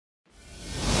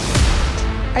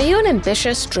Are you an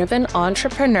ambitious, driven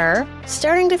entrepreneur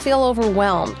starting to feel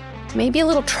overwhelmed, maybe a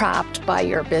little trapped by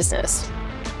your business?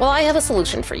 Well, I have a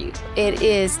solution for you. It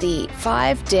is the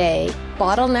 5-day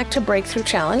Bottleneck to Breakthrough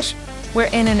Challenge, where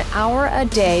in an hour a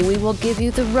day, we will give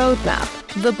you the roadmap,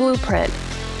 the blueprint,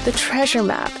 the treasure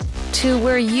map to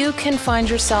where you can find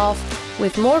yourself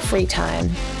with more free time,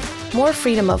 more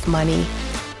freedom of money,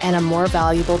 and a more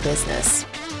valuable business.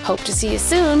 Hope to see you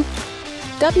soon.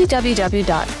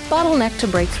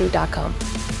 www.bottlenecktobreakthrough.com.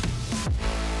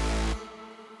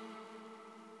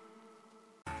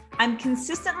 I'm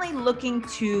consistently looking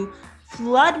to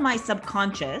flood my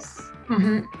subconscious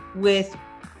with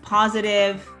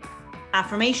positive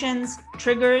affirmations,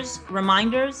 triggers,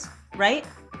 reminders, right?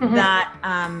 That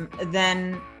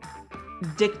then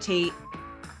dictate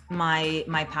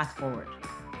my path forward.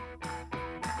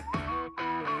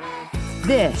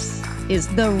 This is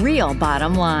The Real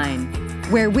Bottom Line,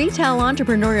 where we tell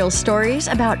entrepreneurial stories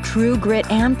about true grit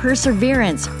and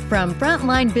perseverance from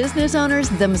frontline business owners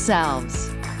themselves.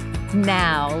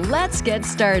 Now, let's get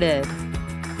started.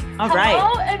 All right.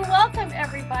 Hello and welcome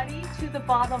everybody to The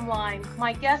Bottom Line.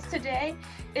 My guest today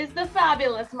is the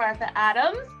fabulous Martha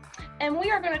Adams, and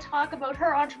we are going to talk about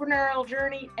her entrepreneurial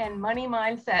journey and money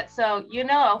mindset. So, you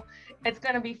know, it's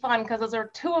going to be fun because those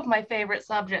are two of my favorite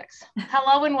subjects.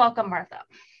 Hello and welcome, Martha.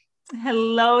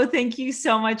 Hello. Thank you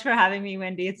so much for having me,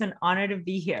 Wendy. It's an honor to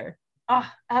be here. Oh,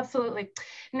 absolutely.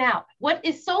 Now, what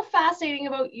is so fascinating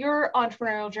about your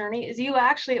entrepreneurial journey is you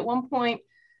actually at one point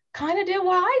kind of did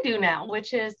what I do now,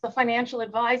 which is the financial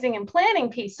advising and planning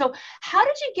piece. So how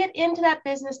did you get into that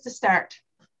business to start?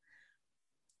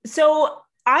 So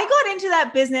I got into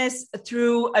that business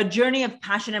through a journey of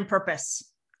passion and purpose.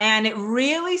 And it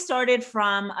really started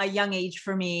from a young age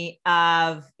for me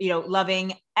of,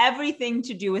 loving everything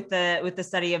to do with the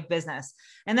study of business.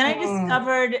 And then I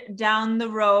discovered down the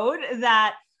road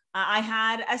that I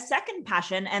had a second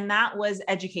passion, and that was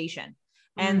education.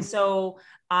 And so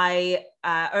I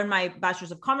earned my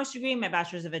Bachelor's of Commerce degree, my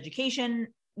Bachelor's of Education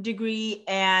degree,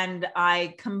 and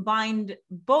I combined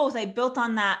both. I built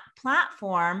on that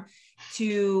platform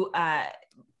to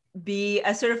be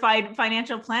a certified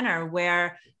financial planner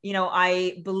where,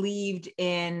 I believed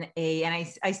in and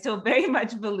I still very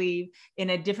much believe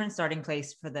in a different starting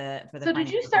place for the. So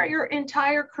did you start your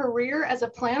entire career as a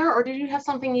planner, or did you have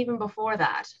something even before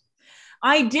that?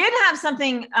 I did have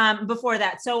something before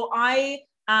that. So I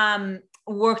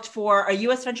worked for a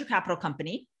U.S. venture capital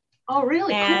company. Oh,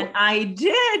 really? And cool. I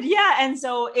did. Yeah. And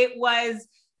so it was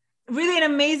really an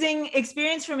amazing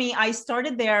experience for me. I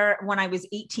started there when I was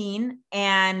 18,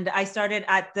 and I started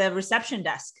at the reception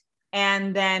desk.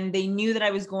 And then they knew that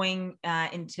I was going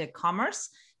into commerce.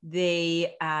 This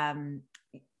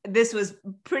was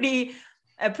a pretty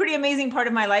amazing part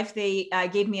of my life. They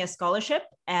gave me a scholarship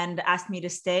and asked me to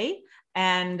stay.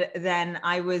 And then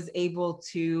I was able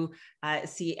to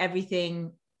see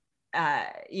everything,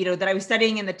 that I was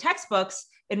studying in the textbooks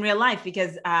in real life,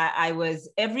 because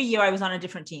every year I was on a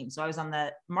different team. So I was on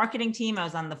the marketing team, I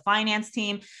was on the finance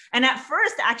team. And at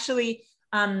first, actually,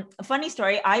 a funny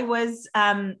story, I was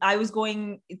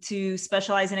going to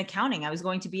specialize in accounting. I was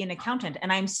going to be an accountant.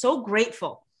 And I'm so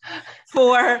grateful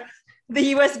for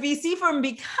the USVC firm,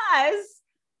 because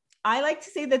I like to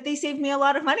say that they saved me a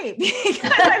lot of money, because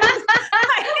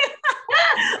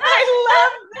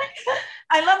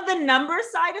I love the number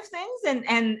side of things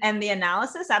and the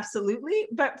analysis. Absolutely.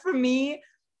 But for me,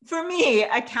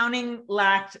 accounting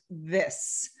lacked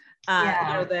this,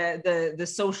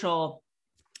 the social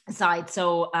side.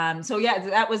 So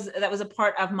that was a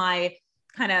part of my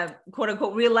kind of quote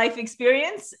unquote real life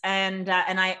experience. And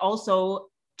I also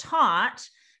taught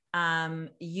high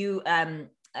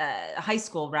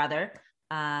school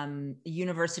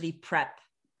university prep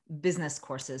business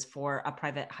courses for a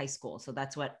private high school. So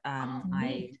that's what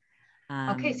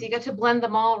okay, so you got to blend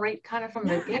them all right kind of from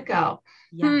the get-go.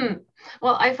 Yeah.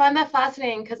 Well, I find that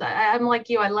fascinating because I'm like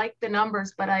you, I like the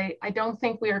numbers, but I don't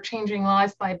think we are changing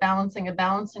lives by balancing a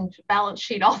balance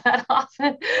sheet all that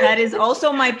often. That is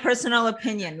also my personal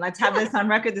opinion. Let's have this on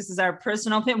record. This is our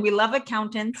personal opinion. We love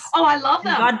accountants. Oh, I love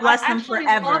them. God bless them forever.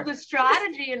 I love the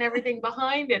strategy and everything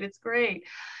behind it. It's great.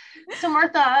 So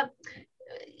Martha,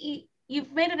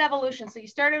 you've made an evolution. So you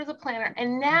started as a planner,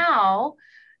 and now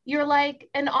you're like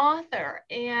an author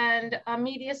and a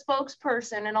media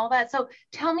spokesperson and all that. So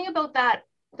tell me about that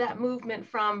movement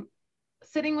from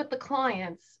sitting with the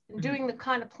clients and doing the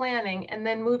kind of planning and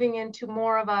then moving into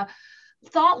more of a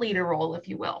thought leader role, if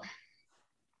you will.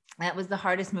 That was the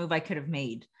hardest move I could have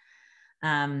made.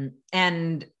 And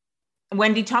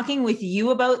Wendy, talking with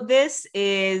you about this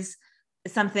is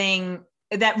something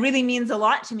that really means a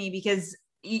lot to me, because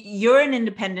you're an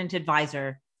independent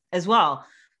advisor as well.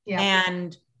 Yeah.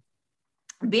 And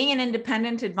being an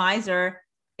independent advisor,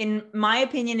 in my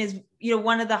opinion, is,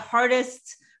 one of the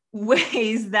hardest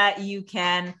ways that you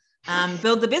can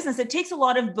build the business. It takes a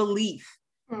lot of belief,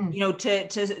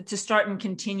 to start and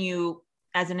continue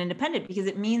as an independent, because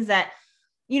it means that,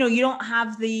 you don't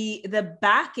have the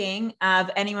backing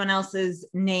of anyone else's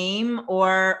name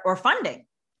or funding,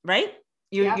 right?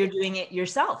 You're doing it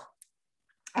yourself.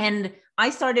 And I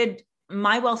started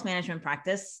my wealth management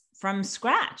practice from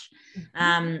scratch.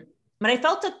 But I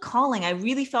felt a calling. I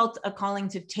really felt a calling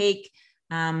to take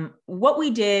what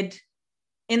we did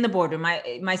in the boardroom,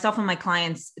 myself and my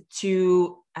clients,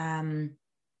 to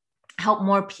help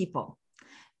more people.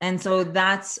 And so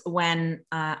that's when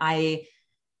I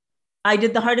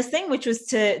did the hardest thing, which was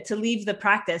to leave the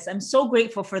practice. I'm so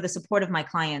grateful for the support of my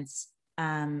clients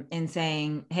in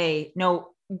saying, hey, no,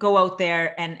 go out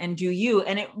there and do you.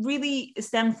 And it really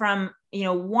stemmed from,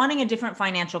 wanting a different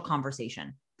financial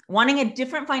conversation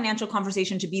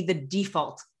to be the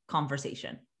default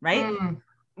conversation, right?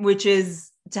 Which is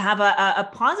to have a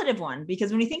positive one.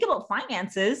 Because when we think about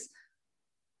finances,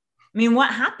 I mean,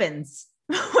 what happens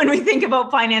when we think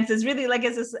about finances? Really, like,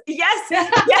 is this, yes,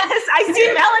 I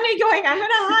see Melanie going, I'm going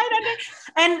to hide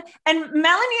under. And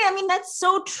Melanie, I mean, that's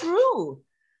so true,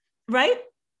 right?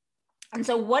 And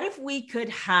so what if we could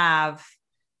have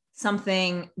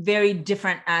something very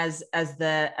different as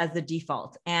the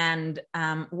default? And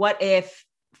what if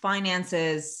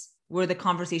finances were the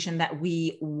conversation that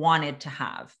we wanted to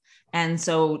have? And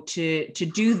so to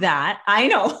do that, I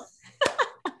know,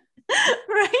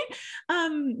 right?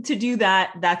 To do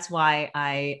that, that's why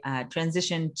I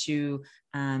transitioned to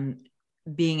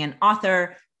being an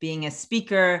author, being a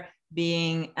speaker,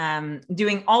 doing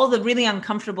all the really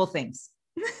uncomfortable things,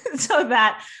 so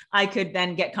that I could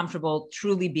then get comfortable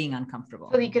truly being uncomfortable.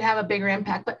 So that you could have a bigger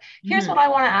impact. But here's what I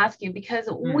want to ask you, because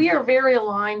we are very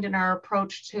aligned in our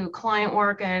approach to client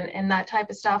work and that type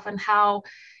of stuff, and how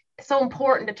it's so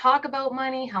important to talk about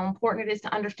money, how important it is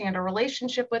to understand a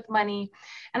relationship with money.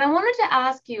 And I wanted to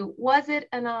ask you, was it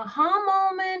an aha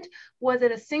moment? Was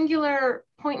it a singular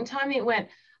point in time that you went,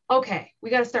 okay, we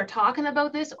got to start talking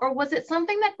about this? Or was it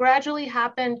something that gradually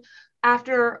happened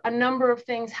after a number of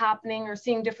things happening, or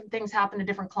seeing different things happen to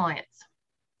different clients?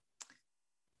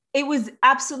 It was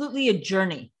absolutely a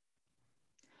journey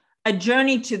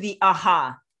to the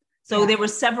aha. So there were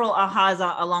several ahas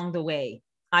along the way,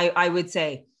 I would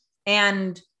say.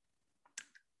 And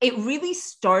it really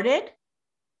started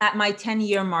at my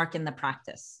 10-year mark in the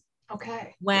practice.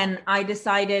 Okay. When I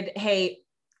decided, hey,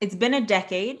 it's been a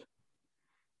decade.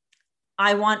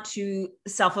 I want to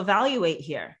self-evaluate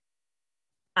here.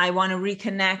 I want to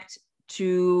reconnect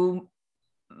to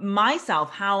myself.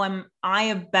 How am I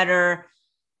of better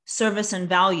service and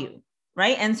value,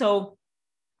 right? And so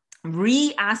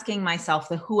re-asking myself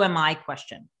the who am I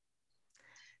question.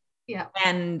 Yeah.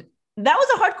 And that was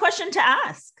a hard question to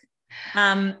ask,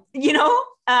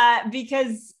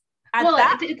 because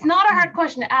it's not a hard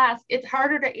question to ask. It's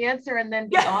harder to answer and then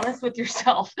be honest with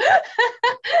yourself. Yes,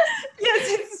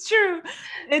 it's true.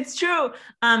 It's true.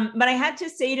 But I had to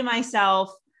say to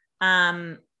myself,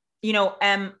 am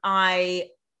I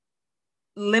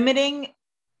limiting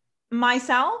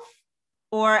myself,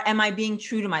 or am I being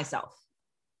true to myself?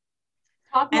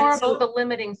 Talk more about the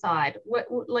limiting side.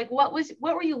 What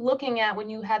were you looking at when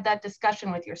you had that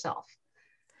discussion with yourself?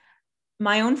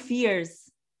 My own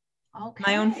fears. Okay.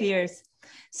 My own fears.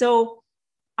 So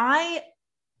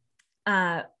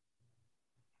to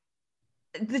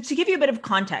give you a bit of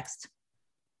context,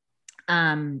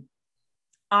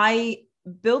 I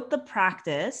built the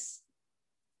practice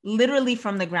literally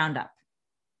from the ground up.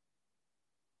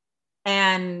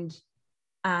 And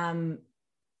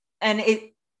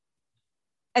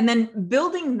then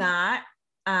building that,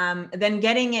 then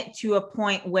getting it to a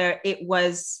point where it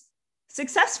was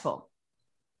successful,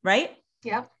 right?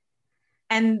 Yeah.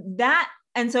 And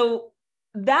so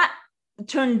that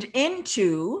turned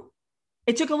into,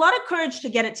 it took a lot of courage to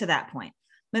get it to that point.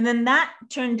 But then that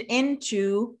turned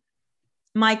into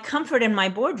my comfort in my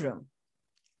boardroom.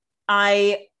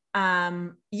 I,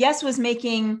 was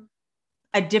making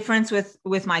a difference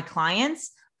with my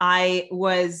clients. I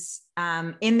was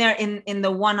in there in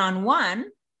the one-on-one,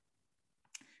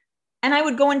 and I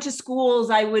would go into schools.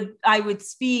 I would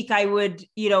speak. I would,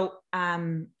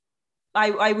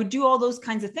 I would do all those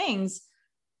kinds of things,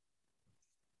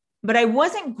 but I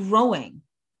wasn't growing.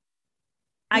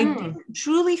 I didn't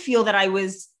truly feel that I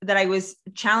was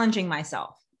challenging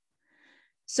myself.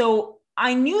 So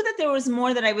I knew that there was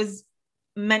more that I was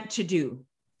meant to do.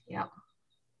 Yeah.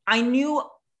 I knew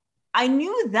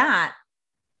that,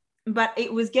 but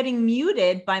it was getting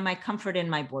muted by my comfort in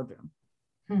my boardroom.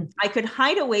 I could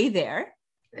hide away there.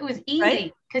 It was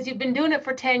easy because you've been doing it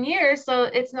for 10 years. So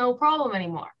it's no problem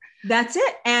anymore. That's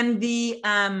it. And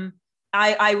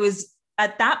I was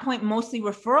at that point mostly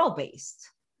referral based.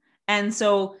 And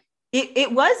so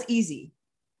it was easy.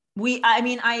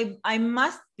 I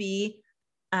must be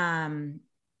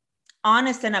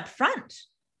honest and upfront,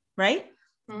 right?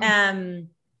 Mm-hmm.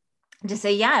 To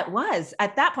say, yeah, it was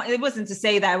at that point. It wasn't to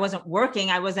say that I wasn't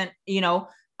working. I wasn't,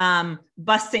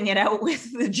 busting it out with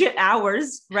legit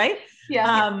hours, right?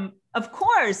 Yeah. Of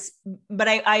course, but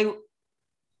I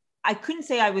couldn't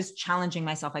say I was challenging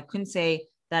myself. I couldn't say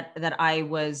that I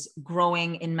was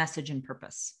growing in message and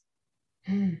purpose.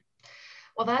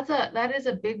 Well, that is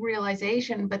a big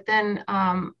realization, but then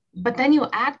you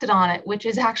acted on it, which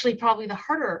is actually probably the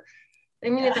harder. I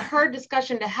mean, it's a hard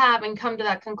discussion to have and come to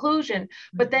that conclusion,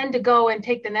 but then to go and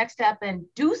take the next step and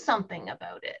do something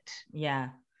about it. Yeah.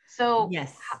 So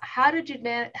yes. How did you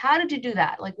do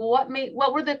that? Like what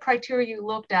were the criteria you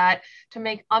looked at to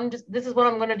make, this is what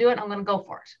I'm going to do it. I'm going to go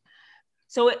for it.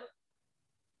 So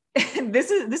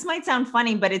this might sound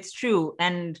funny, but it's true.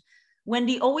 And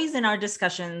Wendy, always in our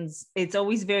discussions, it's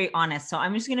always very honest. So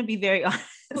I'm just going to be very honest.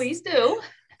 Please do.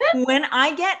 When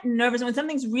I get nervous, when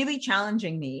something's really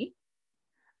challenging me,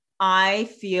 I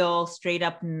feel straight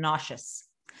up nauseous.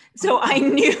 So I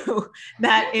knew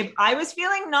that if I was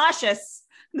feeling nauseous,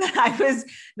 that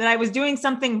I was doing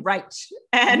something right.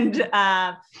 And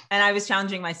I was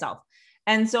challenging myself.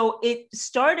 And so it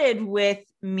started with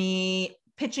me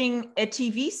pitching a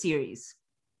TV series.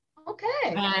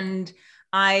 Okay. And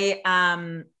I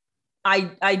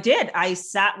did. I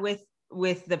sat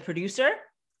with the producer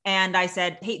and I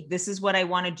said, hey, this is what I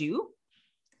want to do.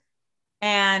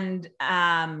 And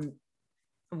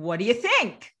what do you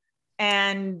think?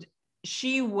 And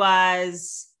she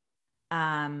was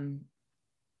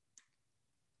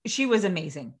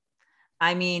amazing.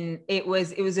 I mean, it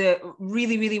was a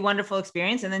really, really wonderful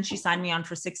experience. And then she signed me on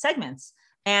for 6 segments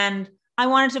and I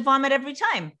wanted to vomit every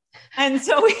time. And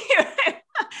so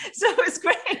so it was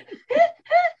great.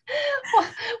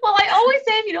 Well, I always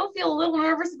say if you don't feel a little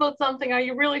nervous about something,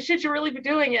 should you really be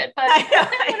doing it? But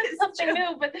it's something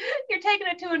new, but you're taking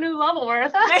it to a new level,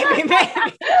 Martha. Maybe.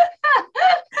 But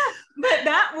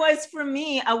that was for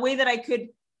me a way that I could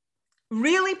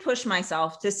really push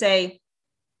myself to say,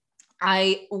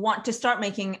 I want to start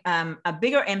making a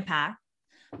bigger impact,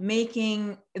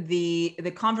 making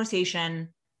the conversation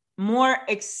more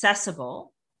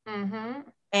accessible. Mm-hmm.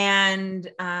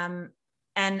 And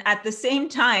at the same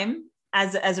time,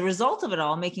 as a result of it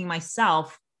all, making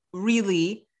myself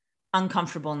really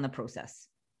uncomfortable in the process.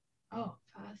 Oh,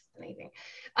 fascinating.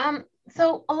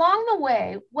 So along the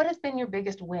way, what has been your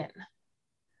biggest win?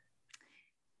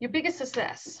 Your biggest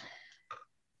success?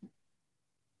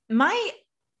 My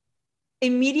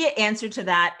immediate answer to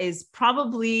that is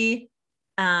probably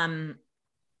it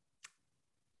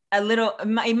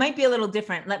might be a little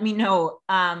different. Let me know.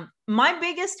 My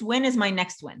biggest win is my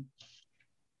next win.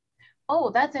 Oh,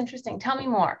 that's interesting. Tell me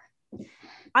more.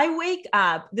 I wake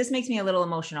up, this makes me a little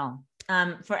emotional.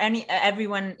 For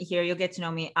everyone here, you'll get to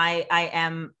know me. I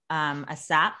am a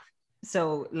SAP.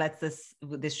 So this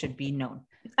should be known.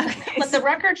 Okay. Let the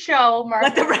record show, Mark.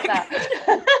 Let the record.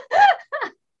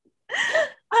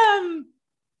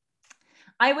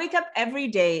 I wake up every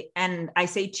day and I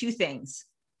say 2 things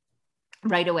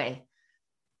right away.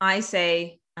 I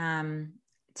say,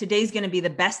 today's going to be the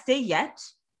best day yet.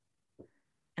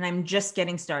 And I'm just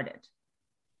getting started.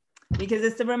 Because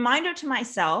it's a reminder to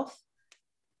myself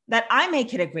that I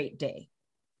make it a great day.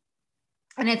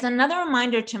 And it's another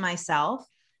reminder to myself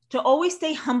to always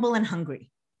stay humble and hungry.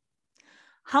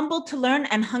 Humble to learn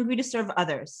and hungry to serve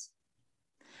others.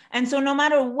 And so no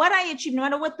matter what I achieve, no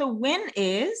matter what the win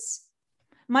is,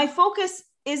 my focus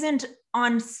isn't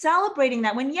on celebrating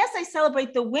that win. Yes, I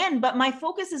celebrate the win, but my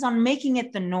focus is on making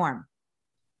it the norm.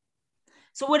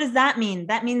 So what does that mean?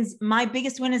 That means my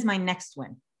biggest win is my next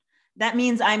win. That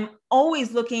means I'm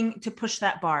always looking to push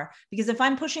that bar, because if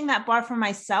I'm pushing that bar for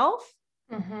myself,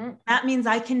 mm-hmm. that means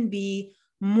I can be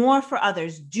more for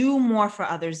others, do more for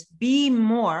others, be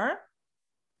more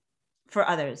for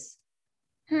others.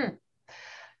 Do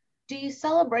you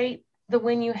celebrate the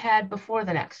win you had before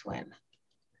the next win?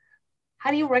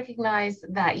 How do you recognize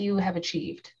that you have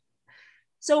achieved?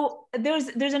 So there's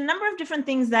a number of different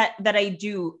things that I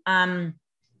do.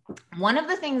 One of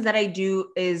the things that I do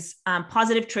is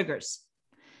positive triggers.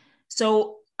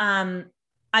 So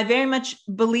I very much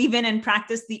believe in and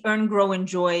practice the earn, grow,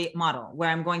 enjoy model, where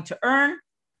I'm going to earn,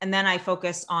 and then I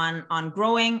focus on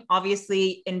growing,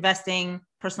 obviously investing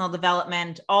personal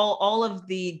development, all of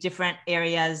the different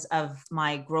areas of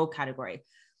my grow category.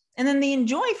 And then the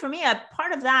enjoy for me, a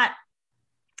part of that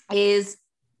is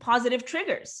positive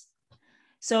triggers.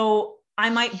 So I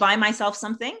might buy myself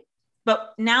something,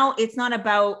 but now it's not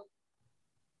about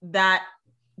that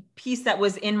piece that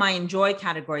was in my enjoy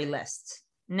category list.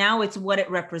 Now it's what it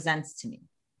represents to me.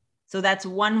 So that's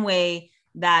one way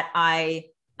that I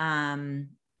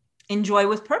enjoy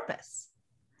with purpose.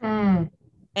 And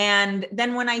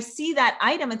then when I see that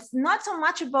item, it's not so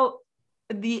much about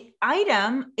the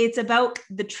item, it's about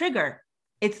the trigger.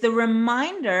 It's the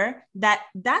reminder that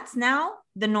that's now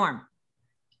the norm.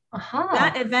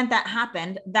 That event that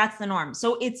happened, that's the norm.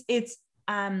 So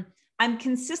I'm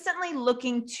consistently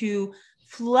looking to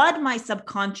flood my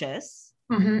subconscious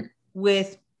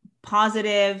with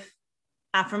positive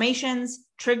affirmations,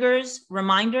 triggers,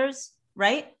 reminders,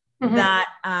 right? That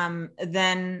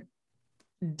then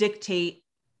dictate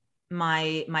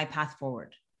my path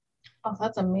forward. Oh,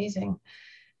 that's amazing.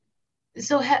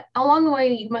 So along the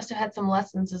way, you must have had some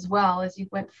lessons as well as you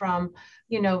went from,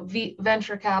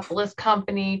 venture capitalist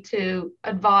company to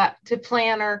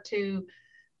planner to,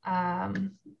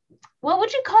 what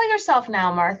would you call yourself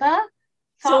now, Martha?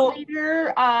 Thought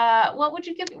leader. What would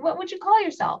you call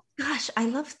yourself? Gosh, I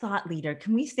love thought leader.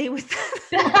 Can we stay with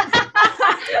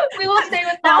that? We will stay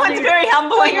with that one's very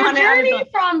humbling. So your journey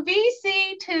from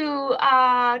VC to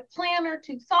planner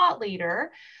to thought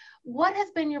leader. What has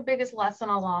been your biggest lesson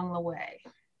along the way?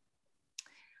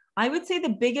 I would say the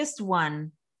biggest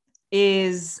one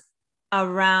is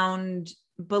around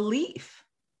belief.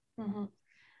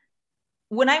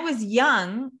 When I was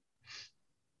young,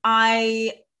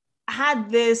 I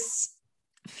had this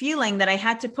feeling that I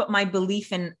had to put my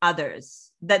belief in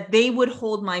others, that they would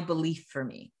hold my belief for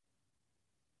me.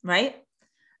 Right?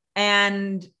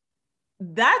 And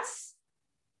that's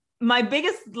my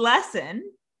biggest lesson.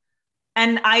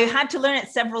 And I had to learn it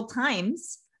several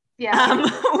times,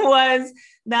 was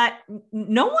that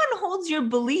no one holds your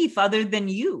belief other than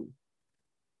you,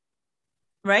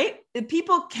 right?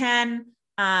 People can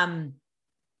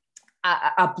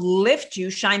uplift you,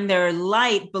 shine their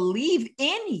light, believe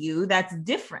in you. That's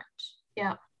different.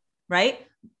 Yeah. Right?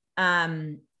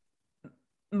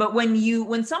 But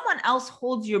when someone else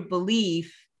holds your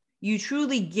belief, you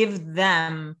truly give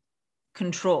them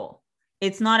control.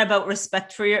 It's not about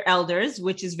respect for your elders,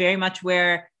 which is very much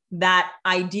where that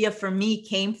idea for me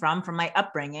came from my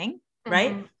upbringing,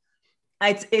 right?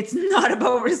 It's not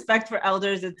about respect for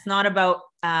elders. It's not about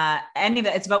any of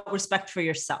that. It's about respect for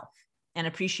yourself and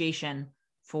appreciation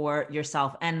for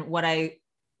yourself. And what I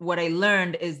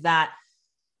learned is that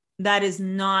is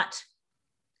not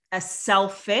a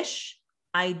selfish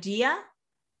idea.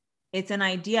 It's an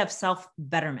idea of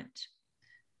self-betterment.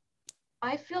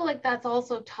 I feel like that's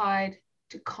also tied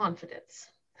to confidence.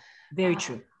 Very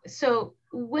true. So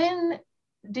when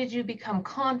did you become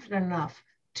confident enough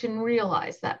to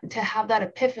realize that, to have that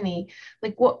epiphany?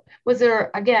 Like, what was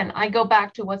there? Again, I go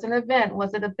back to, was it an event?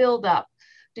 Was it a buildup?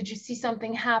 Did you see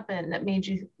something happen that made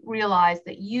you realize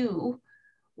that you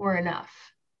were enough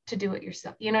to do it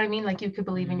yourself? You know what I mean? Like you could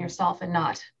believe in yourself and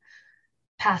not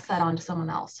pass that on to someone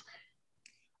else.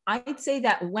 I'd say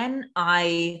that when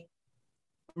I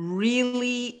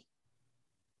really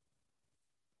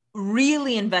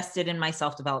invested in my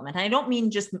self-development, and I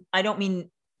don't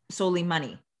mean solely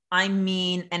money. I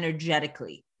mean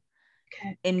energetically.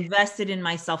 Okay. Invested in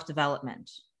my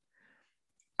self-development.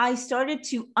 I started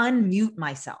to unmute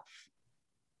myself.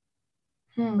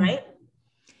 Right?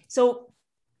 So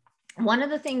one of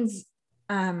the things,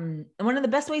 one of the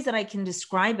best ways that I can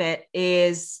describe it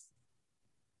is,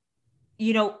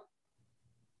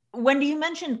 Wendy, you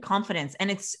mentioned confidence, and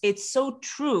it's so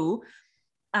true.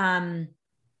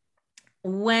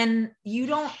 When you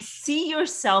don't see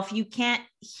yourself, you can't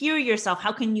hear yourself.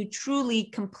 How can you truly,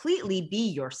 completely be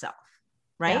yourself?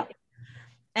 Right. Yeah.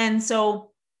 And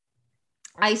so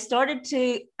I started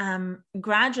to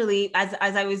gradually, as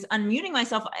I was unmuting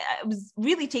myself, I was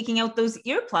really taking out those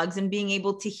earplugs and being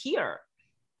able to hear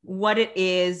what it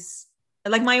is,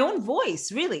 like my own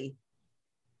voice, really.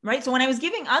 Right. So when I was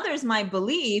giving others my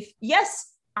belief,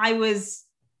 yes, I was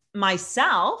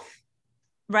myself,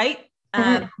 right?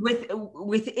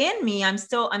 Within me, I'm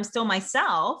still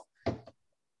myself, but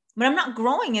I'm not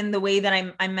growing in the way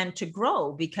that I'm meant to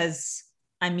grow because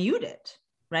I'm muted,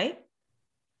 right?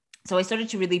 So I started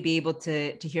to really be able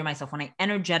to hear myself when I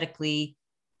energetically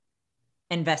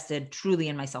invested truly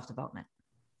in my self-development.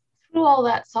 Through all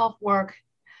that self-work,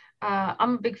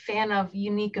 I'm a big fan of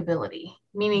unique ability,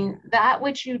 meaning that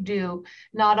which you do,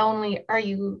 not only are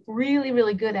you really,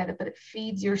 really good at it, but it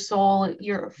feeds your soul.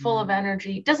 You're full of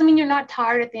energy. Doesn't mean you're not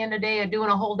tired at the end of the day or doing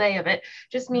a whole day of it.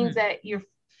 Just means that you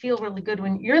feel really good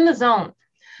when you're in the zone.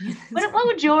 What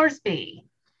would yours be?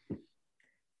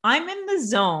 I'm in the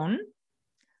zone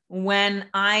when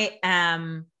I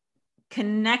am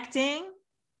connecting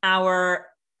our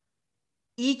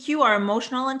EQ, our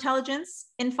emotional intelligence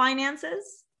in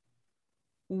finances,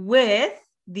 with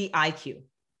the IQ.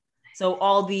 So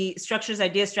all the structures,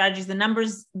 ideas, strategies, the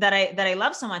numbers that I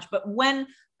love so much. But when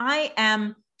I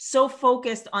am so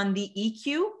focused on the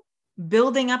EQ,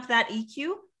 building up that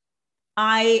EQ,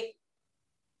 I'm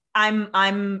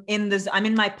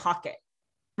in my pocket,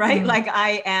 right? Mm-hmm. Like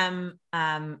I am,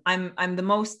 I'm the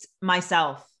most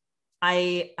myself.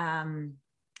 I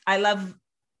love,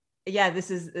 yeah,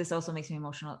 this also makes me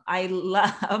emotional. I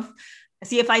love,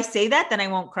 see, if I say that, then I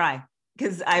won't cry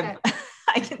because I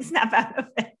can snap out of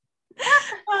it.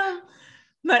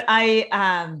 But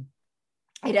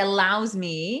it allows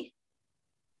me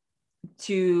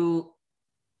to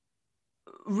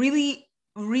really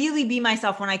be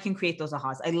myself when I can create those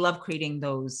ahas. I love creating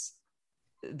those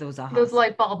ahas. Those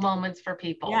light bulb moments for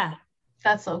people. Yeah.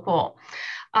 That's so cool.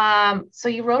 So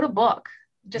you wrote a book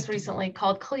just recently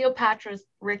called Cleopatra's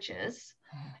Riches.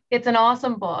 It's an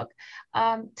awesome book.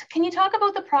 Can you talk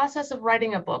about the process of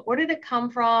writing a book? Where did it come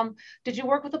from? Did you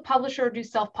work with a publisher or do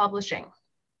self-publishing?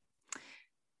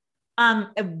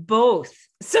 Both.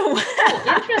 So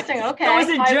interesting. Okay. It was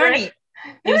a journey.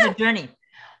 It was a journey.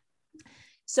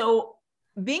 So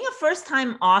being a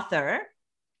first-time author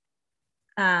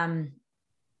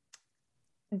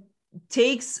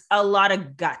takes a lot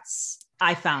of guts.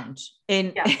 I found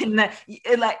in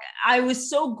like, I was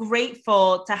so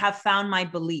grateful to have found my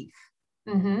belief,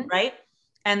 right?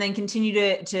 And then continue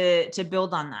to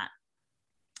build on that.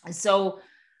 So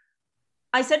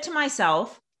I said to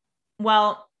myself,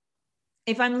 well,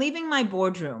 if I'm leaving my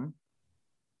boardroom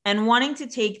and wanting to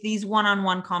take these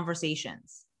one-on-one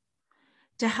conversations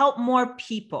to help more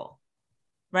people,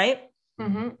 right?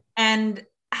 And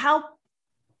help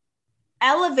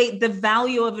elevate the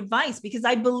value of advice, because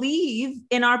I believe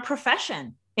in our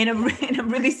profession in a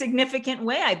really significant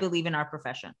way. I believe in our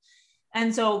profession.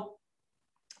 And so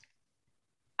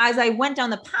as I went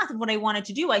down the path of what I wanted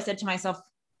to do, I said to myself,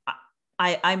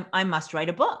 I must write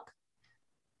a book.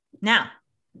 Now,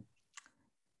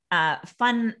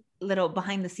 fun little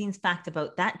behind the scenes fact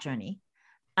about that journey.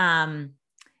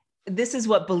 This is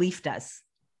what belief does.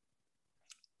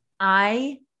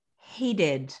 I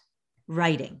hated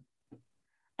writing.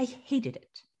 I hated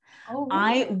it. Oh, really?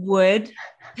 I would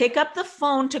pick up the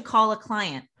phone to call a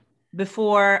client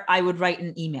before I would write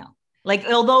an email. Like,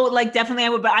 although like definitely I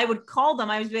would, but I would call them.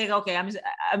 I was like, okay, I'm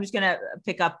just going to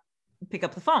pick up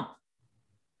the phone.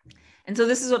 And so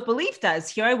this is what belief does.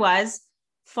 Here I was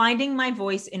finding my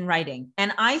voice in writing.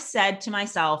 And I said to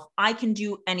myself, I can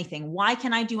do anything. Why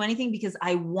can I do anything? Because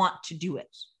I want to do it.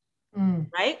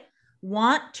 Right?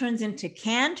 Want turns into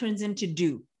can, turns into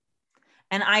do.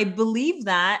 And I believe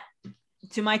that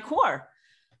to my core.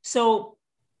 So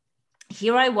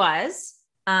here I was,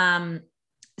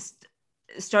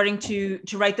 starting to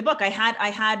write the book. I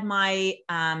had my,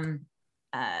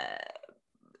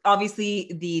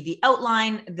 obviously the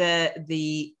outline,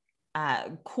 the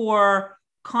core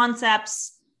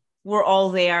concepts were all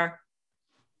there.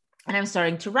 And I'm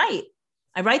starting to write.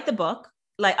 I write the book.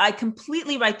 Like I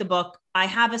completely write the book. I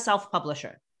have a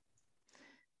self-publisher.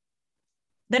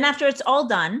 Then after it's all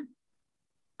done,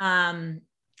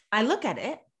 I look at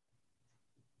it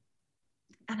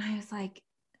and I was like,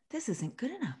 this isn't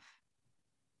good enough.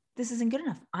 This isn't good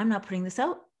enough. I'm not putting this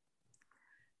out.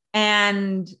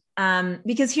 And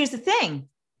because here's the thing,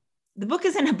 the book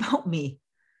isn't about me.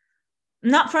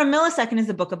 Not for a millisecond is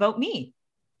the book about me.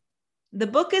 The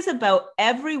book is about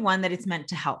everyone that it's meant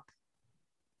to help.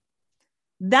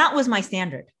 That was my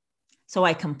standard. So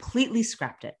I completely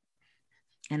scrapped it.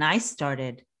 And I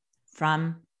started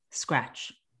from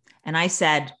scratch. And I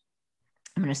said,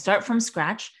 I'm going to start from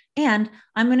scratch and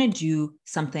I'm going to do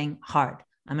something hard.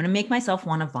 I'm going to make myself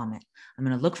want to vomit. I'm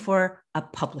going to look for a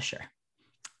publisher.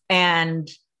 And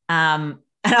I'll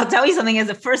tell you something, as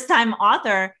a first-time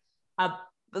author,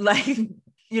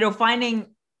 finding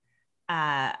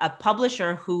a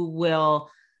publisher who will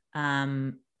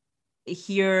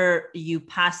hear you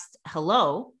past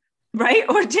hello, right?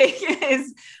 Or take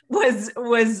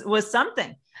was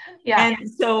something. Yeah. And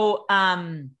so,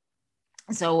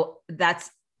 so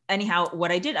that's anyhow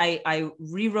what I did. I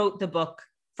rewrote the book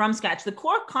from scratch. The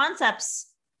core concepts,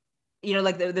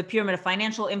 like the pyramid of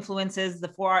financial influences, the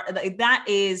four, that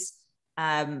is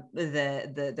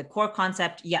the core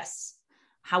concept, yes.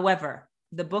 However,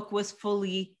 the book was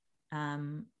fully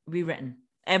rewritten,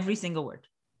 every single word.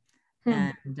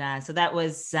 And so that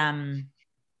was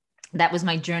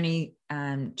my journey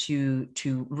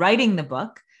to writing the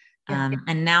book.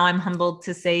 And now I'm humbled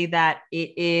to say that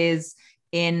it is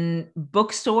in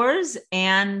bookstores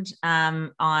and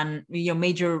on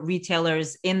major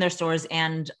retailers in their stores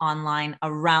and online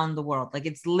around the world. Like,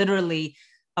 it's literally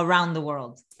around the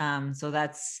world. So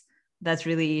that's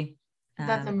really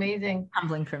that's amazing,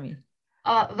 humbling for me.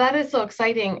 That is so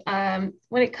exciting.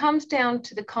 When it comes down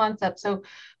to the concept, so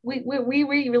we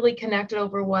really connected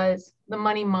over was the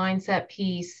money mindset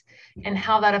piece and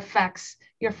how that affects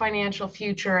your financial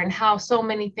future, and how so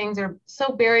many things are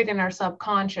so buried in our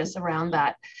subconscious around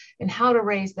that, and how to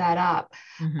raise that up.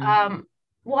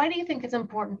 Why do you think it's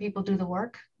important people do the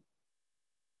work?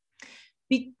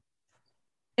 If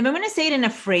I'm going to say it in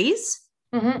a phrase,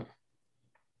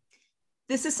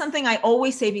 this is something I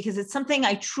always say because it's something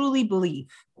I truly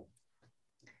believe.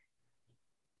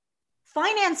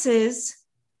 Finances,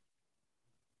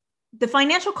 the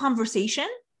financial conversation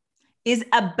is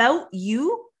about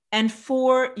you and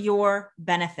for your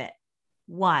benefit.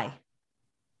 Why?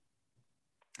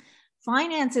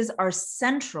 Finances are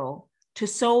central to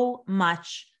so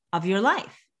much of your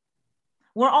life.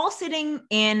 We're all sitting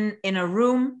in a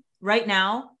room right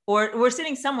now, or we're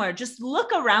sitting somewhere. Just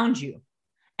look around you.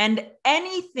 And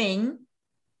anything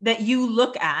that you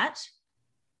look at,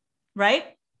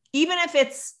 right? Even if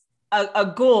it's a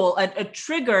goal, a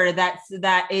trigger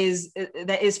that is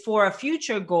for a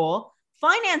future goal,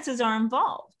 finances are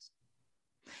involved.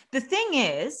 The thing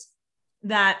is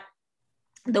that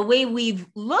the way we've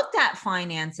looked at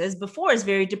finances before is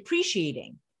very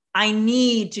depreciating. I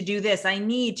need to do this. I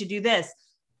need to do this.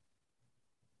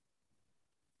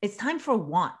 It's time for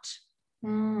want.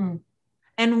 And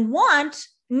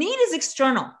need is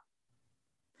external.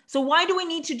 So why do we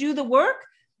need to do the work?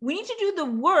 We need to do the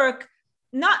work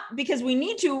not because we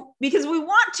need to, because we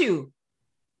want to,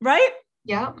 right?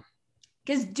 Yeah.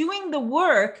 Because doing the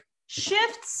work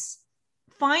shifts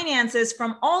finances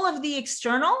from all of the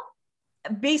external,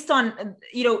 based on,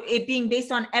 it being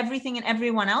based on everything and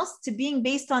everyone else, to being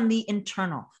based on the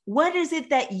internal. What is it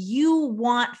that you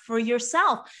want for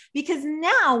yourself? Because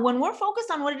now when we're focused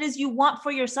on what it is you want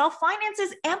for yourself,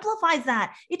 finances amplifies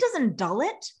that. It doesn't dull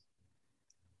it.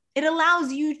 It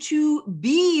allows you to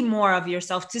be more of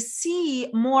yourself, to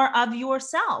see more of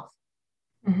yourself.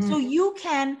 So you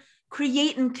can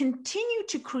create and continue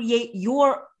to create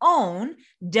your own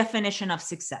definition of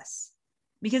success,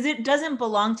 because it doesn't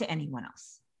belong to anyone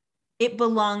else. It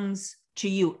belongs to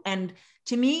you. And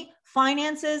to me,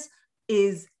 finances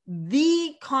is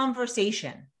the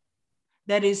conversation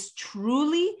that is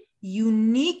truly,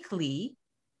 uniquely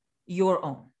your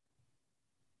own.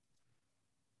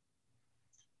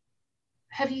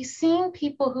 Have you seen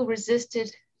people who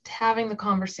resisted having the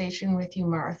conversation with you,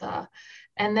 Martha,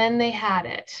 and then they had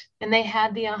it, and they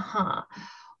had the aha?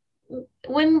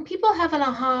 When people have an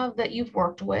aha that you've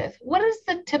worked with, what is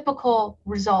the typical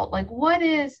result? Like,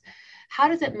 how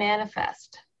does it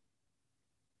manifest?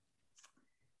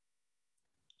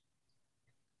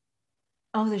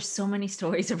 Oh, there's so many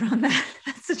stories around that.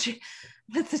 That's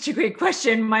such a great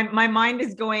question. My mind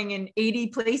is going in 80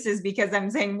 places because I'm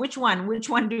saying, which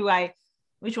one do I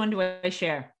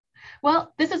share?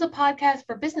 Well, this is a podcast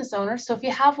for business owners. So if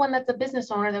you have one that's a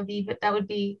business owner, that would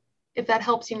be, if that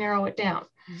helps you narrow it down.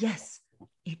 Yes,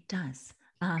 it does.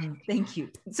 Thank you.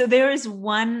 So there is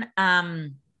one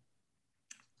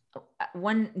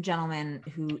gentleman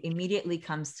who immediately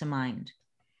comes to mind,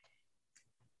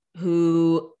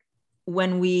 who,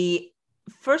 when we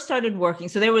first started working,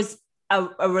 so there was a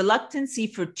reluctancy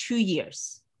for 2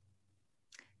 years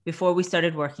before we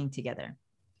started working together.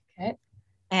 Okay.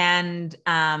 And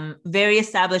very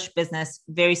established business,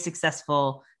 very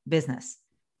successful business.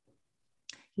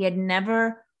 He had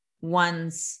never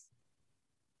once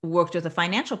worked with a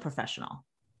financial professional.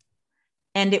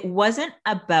 And it wasn't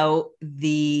about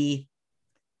the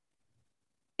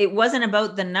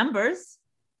numbers,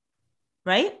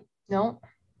 right? No.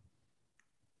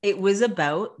 It was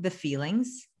about the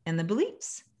feelings and the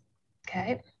beliefs.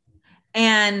 Okay.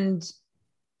 And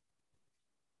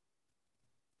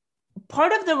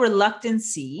part of the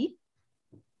reluctancy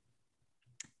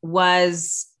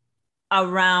was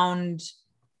around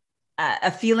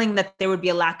a feeling that there would be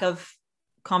a lack of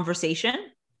conversation,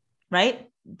 right?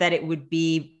 That it would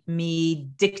be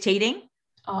me dictating.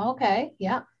 Oh, okay.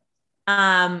 Yeah.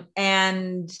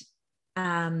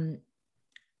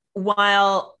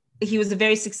 While he was a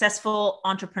very successful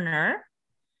entrepreneur,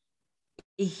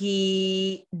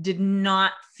 he did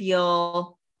not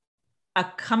feel a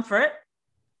comfort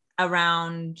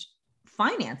around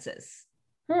finances.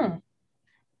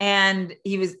 And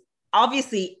he was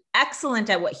obviously excellent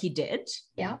at what he did.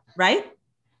 Yeah. Right.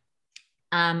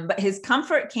 But his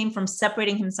comfort came from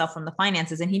separating himself from the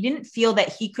finances. And he didn't feel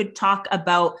that he could talk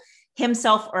about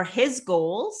himself or his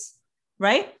goals.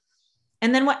 Right.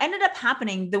 And then what ended up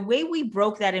happening, the way we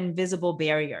broke that invisible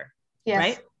barrier,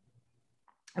 right,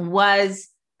 was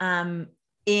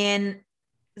in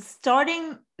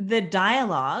starting the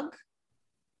dialogue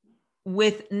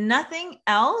with nothing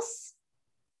else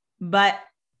but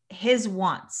his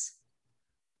wants,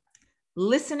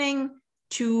 listening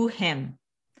to him.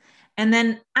 And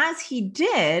then as he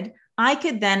did, I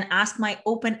could then ask my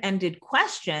open-ended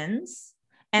questions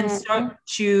and start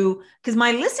to, because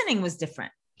my listening was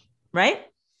different, right?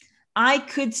 I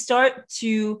could start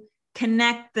to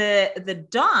connect the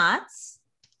dots.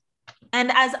 And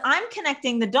as I'm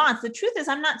connecting the dots, the truth is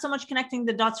I'm not so much connecting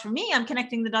the dots for me, I'm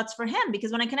connecting the dots for him,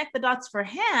 because when I connect the dots for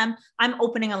him, I'm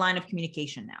opening a line of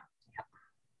communication now.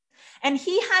 And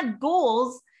he had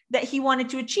goals that he wanted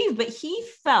to achieve, but he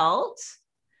felt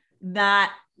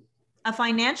that a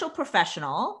financial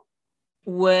professional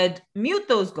would mute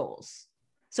those goals.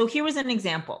 So here was an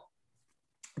example.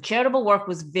 Charitable work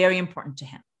was very important to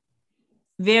him,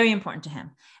 very important to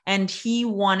him. And he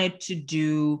wanted to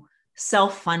do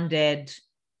self-funded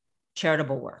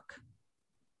charitable work.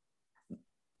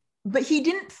 But he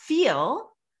didn't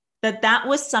feel that that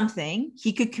was something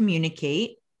he could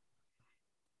communicate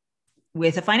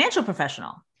with a financial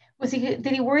professional. Did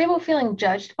he worry about feeling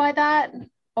judged by that,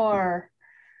 or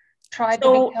tried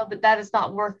to be told that is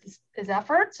not worth his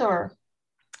efforts? Or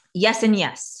yes and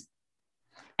yes.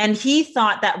 And he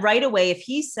thought that right away, if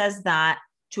he says that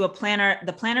to a planner,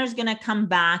 the planner is going to come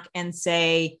back and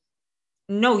say,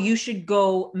 no, you should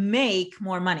go make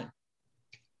more money.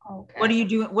 Okay. What are you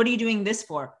doing? What are you doing this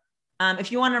for? If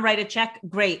you want to write a check,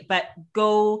 great, but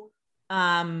go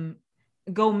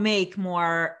make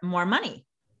more money.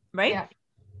 Right. Yeah.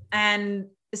 And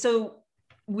so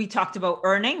we talked about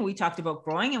earning, we talked about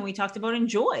growing, and we talked about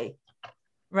enjoy.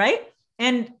 Right.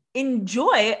 And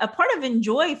enjoy, a part of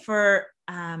enjoy for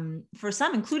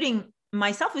some, including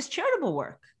myself, is charitable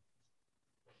work.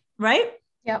 Right.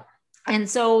 Yep. And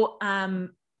so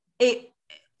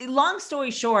long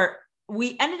story short,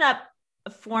 we ended up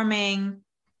forming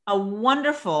a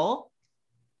wonderful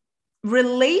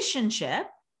relationship.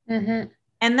 Mm-hmm.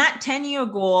 And that 10-year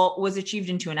goal was achieved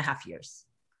in 2.5 years.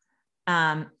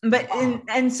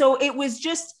 And so it was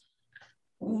just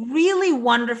really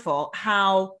wonderful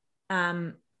how,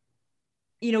 the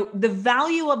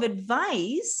value of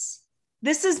advice,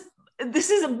 this is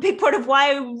a big part of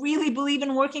why I really believe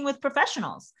in working with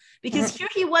professionals, because here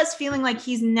he was feeling like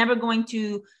he's never going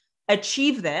to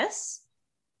achieve this.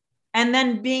 And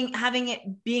then having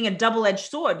it being a double-edged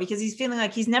sword, because he's feeling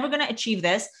like he's never going to achieve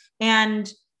this.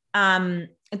 And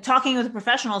talking with a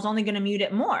professional is only going to mute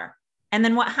it more. And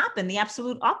then what happened? The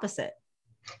absolute opposite.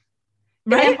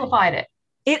 Right? It amplified it.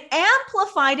 It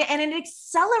amplified it and it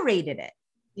accelerated it.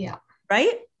 Yeah.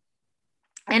 Right.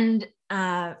 And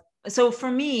so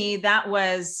for me, that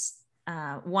was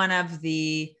a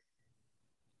really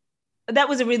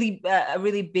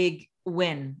big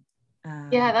win.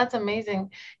 Yeah, that's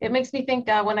amazing. It makes me think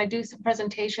when I do some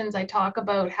presentations, I talk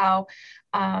about how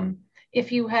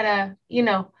if you had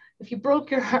if you broke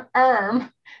your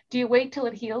arm, do you wait till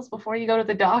it heals before you go to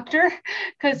the doctor?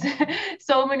 Because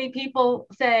so many people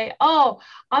say, oh,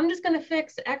 I'm just going to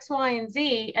fix X, Y, and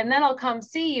Z, and then I'll come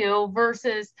see you,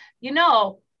 versus,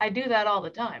 I do that all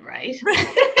the time, right?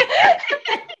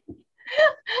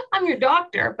 I'm your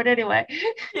doctor, but anyway.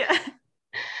 Yeah.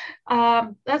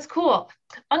 That's cool.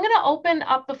 I'm going to open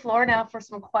up the floor now for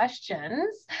some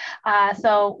questions.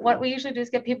 So what we usually do is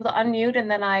get people to unmute,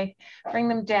 and then I bring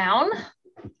them down.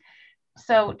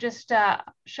 So just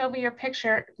show me your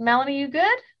picture. Melanie, you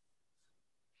good?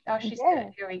 Oh, she's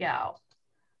good. Here we go.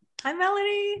 Hi,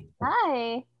 Melanie.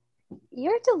 Hi.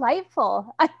 You're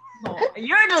delightful.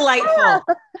 You're delightful.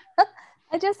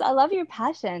 I love your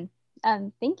passion.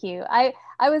 Thank you. I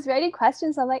was writing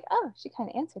questions. I'm like, oh, she kind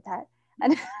of answered that.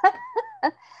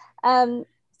 And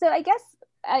so I guess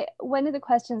one of the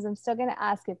questions, I'm still going to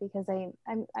ask it because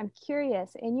I'm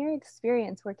curious, in your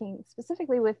experience working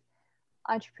specifically with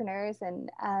entrepreneurs,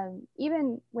 and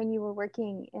even when you were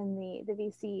working in the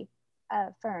VC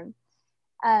firm,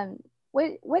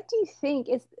 what do you think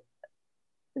is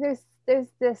there's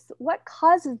this, what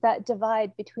causes that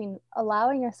divide between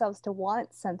allowing yourselves to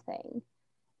want something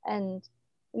and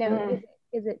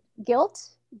is it guilt?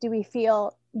 Do we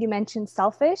feel you mentioned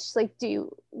selfish. Like,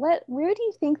 where do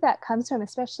you think that comes from,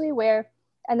 especially where,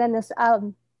 and then this,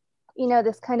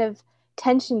 this kind of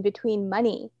tension between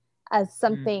money as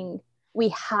something we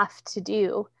have to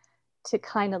do to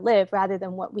kind of live rather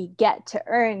than what we get to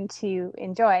earn to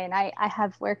enjoy. And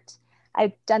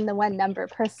I've done the one number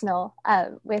personal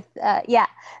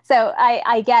so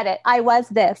I get it. I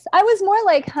was more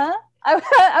like, I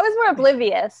was more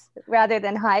oblivious rather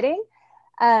than hiding.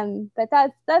 But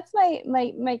that's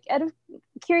my out of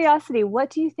curiosity, what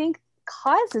do you think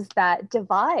causes that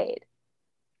divide?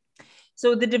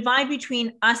 So the divide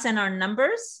between us and our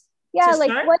numbers? Yeah,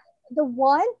 like what the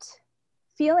want,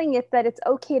 feeling it that it's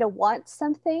okay to want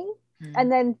something,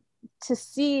 and then to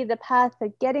see the path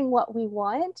of getting what we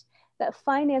want, that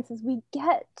finances, we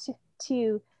get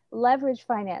to leverage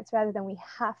finance rather than we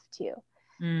have to.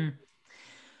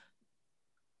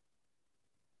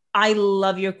 I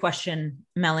love your question,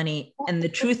 Melanie. And the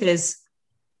truth is,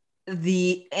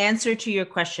 the answer to your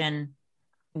question,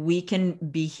 we can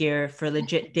be here for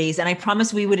legit days. And I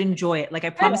promise we would enjoy it. Like, I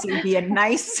promise it would be a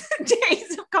nice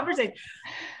days of conversation.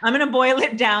 I'm going to boil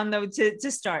it down though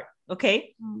to start.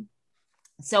 Okay.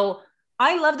 So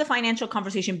I love the financial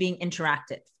conversation being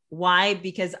interactive. Why?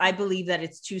 Because I believe that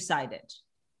it's two-sided,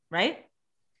 right?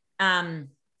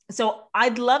 So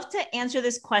I'd love to answer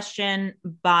this question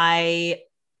by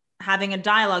having a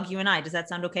dialogue, you and I. Does that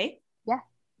sound okay? Yeah,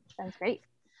 sounds great.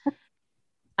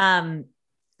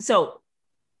 So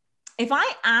if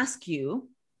I ask you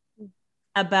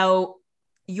about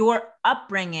your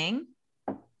upbringing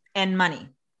and money,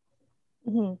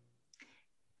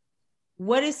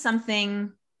 what is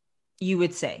something you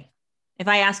would say? If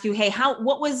I ask you, hey,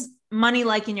 what was money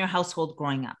like in your household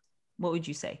growing up? What would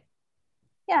you say?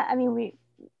 Yeah, I mean,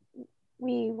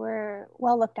 we were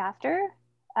well looked after.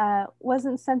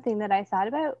 Wasn't something that I thought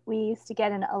about. We used to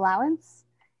get an allowance,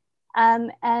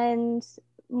 and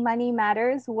money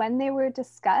matters when they were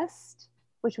discussed,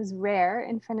 which was rare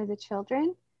in front of the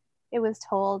children. It was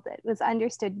told, it was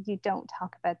understood, you don't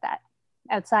talk about that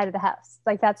outside of the house.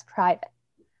 Like, that's private.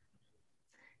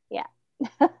 Yeah.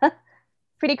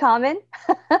 Pretty common.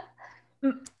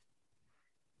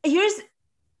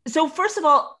 So first of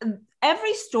all,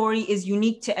 every story is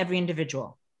unique to every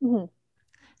individual.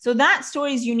 So that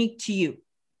story is unique to you.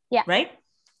 Yeah. Right?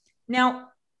 Now,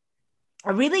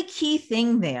 a really key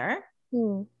thing there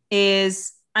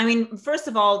is, I mean, first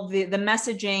of all, the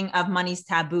messaging of money's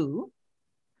taboo.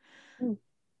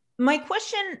 My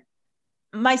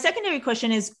secondary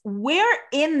question is, where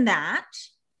in that,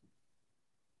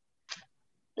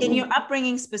 in your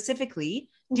upbringing specifically,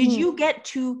 did you get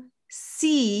to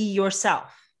see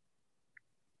yourself?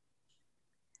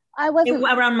 I wasn't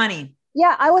around money.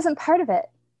 Yeah, I wasn't part of it.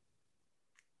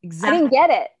 Exactly. I didn't get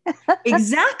it.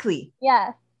 Exactly.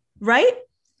 Yeah. Right?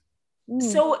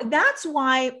 So that's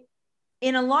why,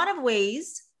 in a lot of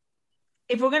ways,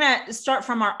 if we're going to start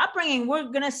from our upbringing, we're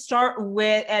going to start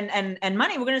with, and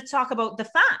money, we're going to talk about the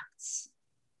facts.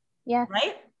 Yeah.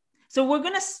 Right? So we're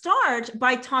going to start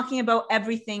by talking about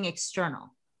everything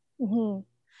external.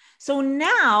 So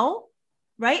now,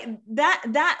 right,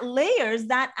 that layers,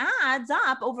 that adds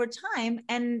up over time.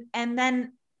 And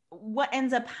then what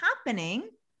ends up happening,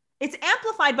 it's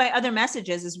amplified by other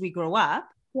messages as we grow up,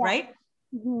 right?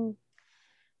 And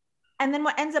then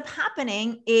what ends up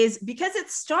happening is, because it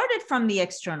started from the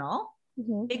external,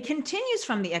 it continues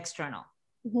from the external.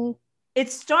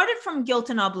 It started from guilt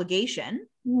and obligation,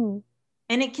 and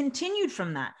it continued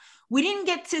from that. We didn't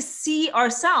get to see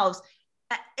ourselves.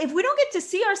 If we don't get to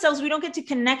see ourselves, we don't get to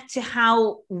connect to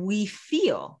how we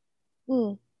feel.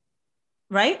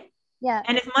 Right? Yeah.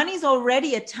 And if money's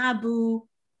already a taboo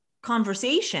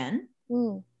conversation,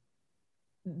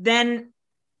 then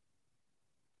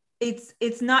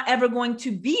it's not ever going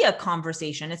to be a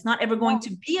conversation. It's not ever going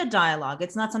to be a dialogue.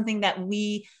 It's not something that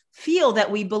we feel that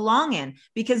we belong in,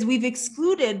 because we've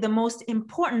excluded the most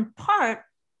important part,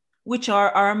 which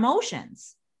are our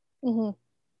emotions.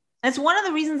 That's one of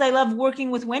the reasons I love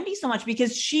working with Wendy so much,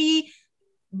 because she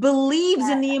believes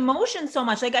in the emotion so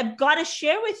much. Like, I've got to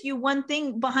share with you one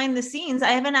thing behind the scenes.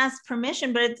 I haven't asked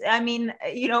permission, but it's, I mean,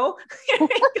 you know,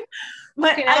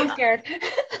 but okay, now I'm scared.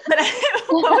 But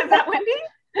what was that, Wendy?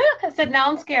 I said, now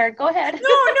I'm scared. Go ahead.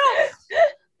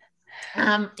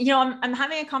 No. You know, I'm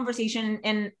having a conversation,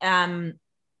 and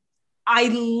I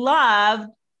love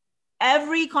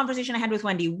every conversation I had with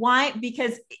Wendy. Why?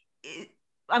 Because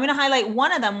I'm going to highlight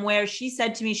one of them where she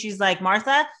said to me, she's like,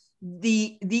 Martha,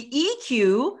 the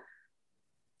EQ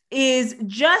is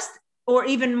just, or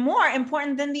even more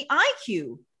important than the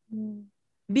IQ,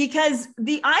 because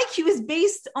the IQ is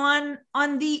based on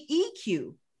the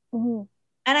EQ.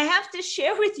 And I have to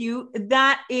share with you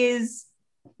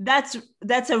that's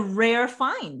a rare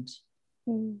find,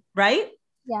 right?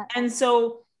 Yeah. And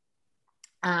so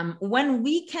when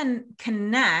we can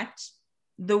connect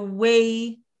the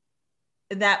way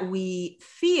that we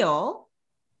feel,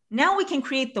 now we can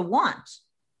create the want.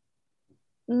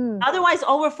 Otherwise,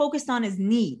 all we're focused on is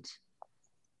need.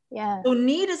 Yeah. So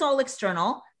need is all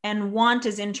external and want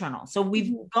is internal. So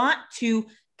we've got to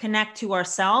connect to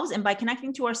ourselves. And by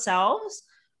connecting to ourselves,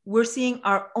 we're seeing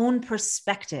our own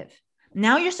perspective.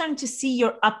 Now you're starting to see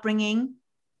your upbringing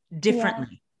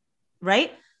differently,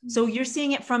 right? So you're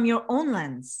seeing it from your own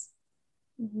lens.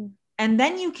 And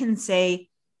then you can start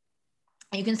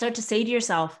to say to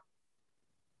yourself,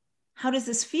 how does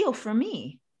this feel for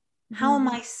me? How am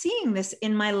I seeing this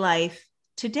in my life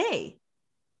today?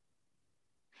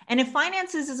 And if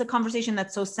finances is a conversation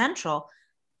that's so central,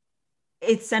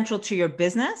 it's central to your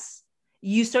business,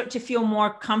 you start to feel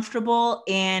more comfortable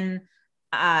in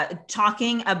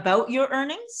talking about your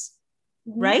earnings,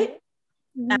 right?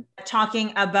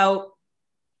 Talking about,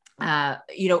 like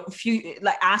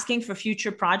asking for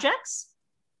future projects,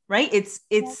 right? It's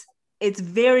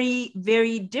very,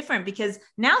 very different, because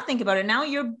now think about it. Now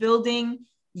you're building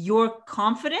your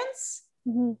confidence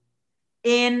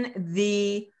in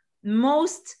the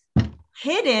most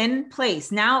hidden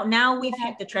place. Now we've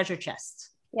hit the treasure chest.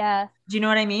 Yeah. Do you know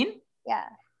what I mean? Yeah.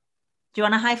 Do you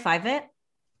want to high five it?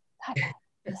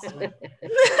 That's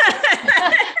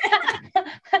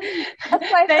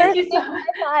my Thank first you so high much.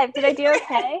 five. Did I do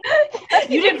okay?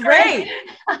 You did great.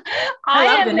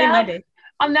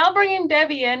 I'm now bringing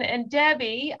Debbie in, and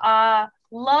Debbie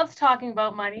loves talking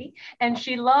about money, and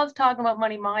she loves talking about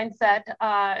money mindset,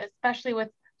 especially with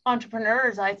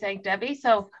entrepreneurs, I think, Debbie.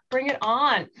 So bring it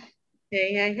on.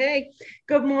 Hey.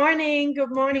 Good morning.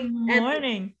 Good morning.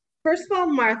 And first of all,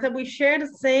 Martha, we share the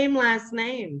same last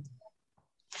name.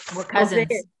 We're cousins.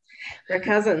 We're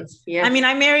cousins. Yeah. I mean,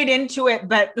 I married into it,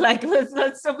 but like,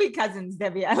 let's still be cousins,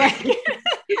 Debbie. I like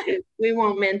it. We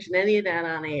won't mention any of that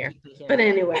on air. But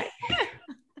anyway,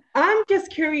 I'm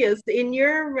just curious. In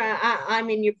your, I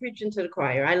mean, you're preaching to the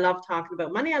choir. I love talking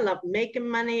about money. I love making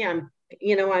money.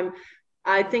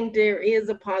 I think there is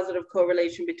a positive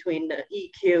correlation between the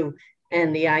EQ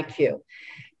and the IQ.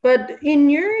 But in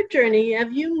your journey,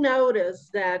 have you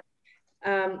noticed that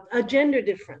a gender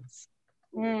difference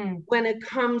when it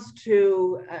comes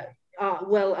to,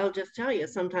 well, I'll just tell you,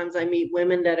 sometimes I meet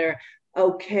women that are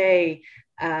okay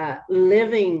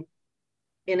living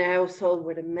in a household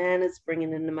where the man is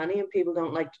bringing in the money, and people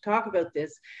don't like to talk about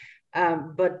this,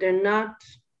 but they're not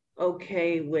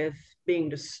okay with being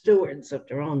the stewards of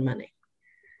their own money.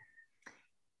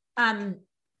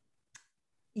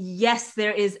 Yes,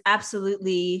 there is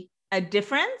absolutely a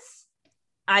difference.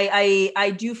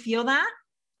 I do feel that.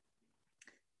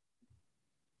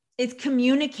 It's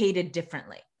communicated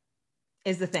differently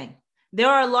is the thing. There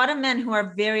are a lot of men who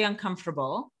are very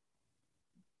uncomfortable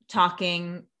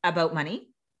talking about money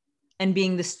and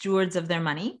being the stewards of their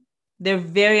money. They're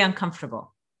very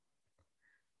uncomfortable.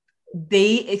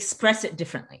 They express it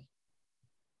differently.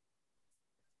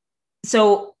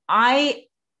 So I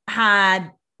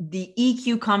had the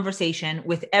EQ conversation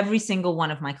with every single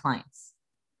one of my clients.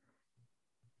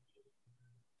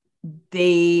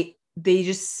 They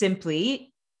just simply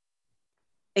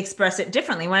express it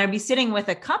differently. When I'd be sitting with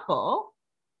a couple,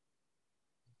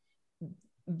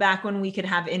 back when we could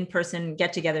have in-person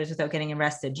get-togethers without getting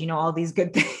arrested, all these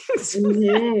good things. But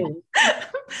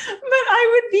I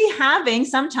would be having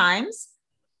sometimes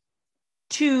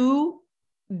 2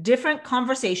 different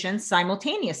conversations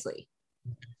simultaneously,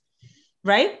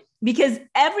 right? Because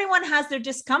everyone has their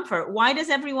discomfort. Why does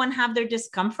everyone have their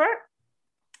discomfort?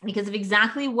 Because of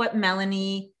exactly what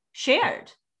Melanie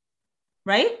shared,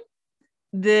 right?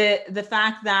 The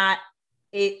fact that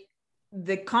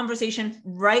the conversation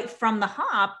right from the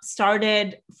hop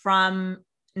started from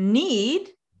need,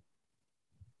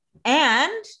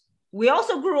 and we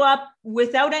also grew up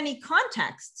without any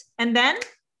context. And then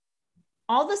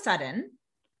all of a sudden,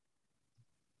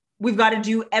 we've got to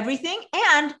do everything.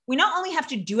 And we not only have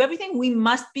to do everything, we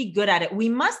must be good at it. We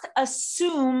must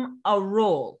assume a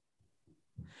role.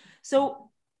 So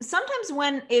sometimes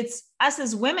when it's us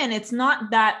as women, it's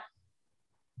not that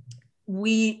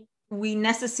we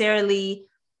necessarily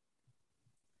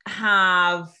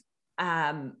have,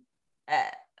 that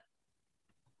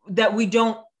we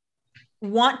don't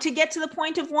want to get to the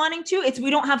point of wanting to. It's we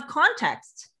don't have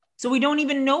context. So we don't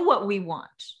even know what we want.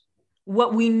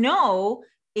 What we know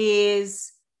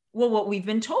is, what we've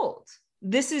been told.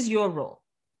 This is your role,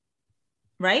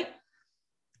 right?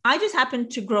 I just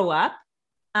happened to grow up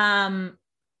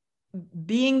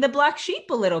being the black sheep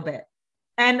a little bit.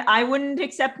 and I wouldn't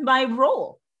accept my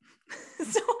role.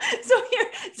 So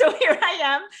here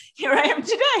I am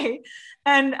today.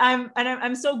 And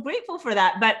I'm so grateful for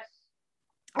that. But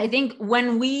I think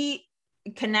when we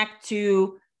connect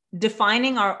to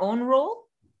defining our own role,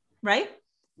 right?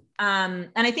 And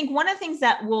I think one of the things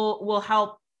that will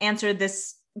help answer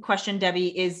this question,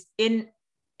 Debbie, is in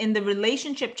the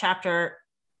relationship chapters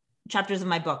of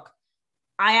my book,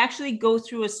 I actually go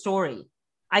through a story.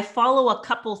 I follow a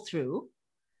couple through,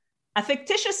 a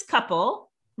fictitious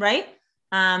couple, right?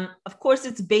 Of course,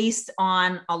 it's based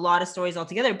on a lot of stories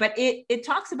altogether, but it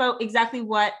talks about exactly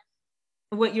what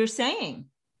you're saying,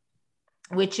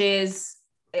 which is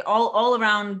all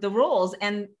around the roles,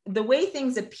 and the way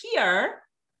things appear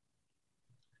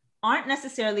aren't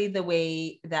necessarily the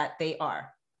way that they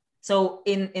are. So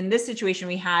in this situation,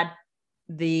 we had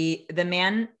the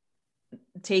man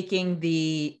taking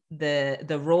the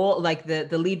role, like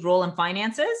the lead role in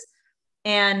finances,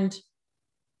 and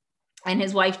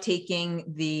his wife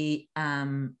taking the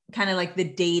kind of like the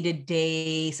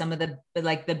day-to-day, some of the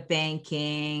like the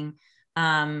banking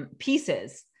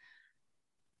pieces.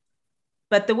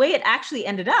 But the way it actually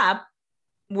ended up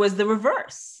was the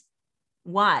reverse.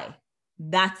 Why?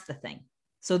 That's the thing.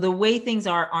 So the way things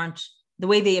aren't the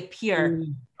way they appear,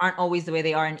 aren't always the way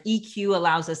they are. And EQ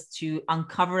allows us to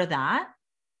uncover that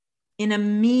in a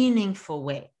meaningful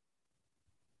way.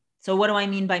 So what do I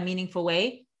mean by meaningful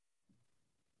way?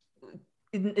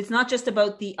 It's not just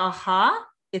about the aha,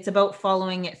 it's about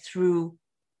following it through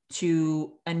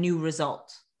to a new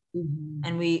result. Mm-hmm.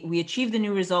 And we achieve the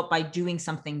new result by doing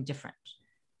something different.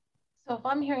 So if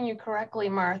I'm hearing you correctly,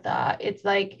 Martha, it's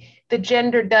like the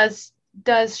gender does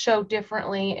show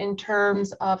differently in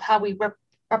terms of how we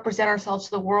represent ourselves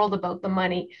to the world about the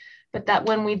money, but that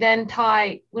when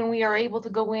we are able to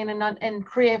go in and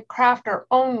craft our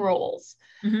own roles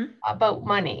mm-hmm. about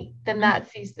money, then mm-hmm.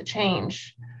 that sees the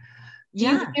change. Do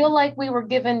you feel like we were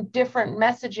given different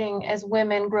messaging as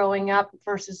women growing up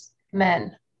versus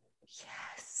men?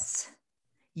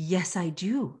 Yes, I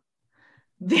do.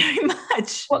 Very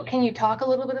much. What can you talk a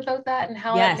little bit about that and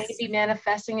how it may be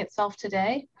manifesting itself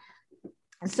today?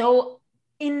 So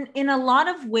in a lot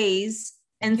of ways,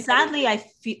 and sadly, I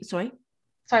feel, sorry.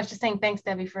 So I was just saying, thanks,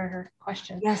 Debbie, for her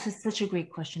question. Yes, it's such a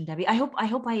great question, Debbie. I hope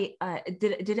I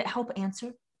did it help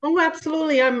answer? Oh,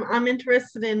 absolutely. I'm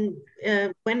interested in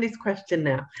Wendy's question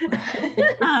now.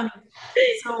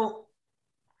 So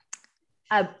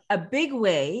a big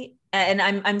way, and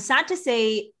I'm sad to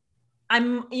say,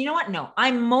 you know what? No,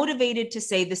 I'm motivated to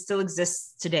say this still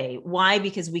exists today. Why?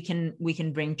 Because we can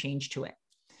bring change to it.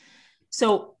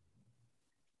 So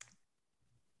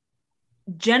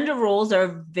gender roles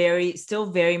are still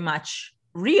very much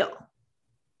real.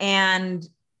 And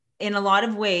in a lot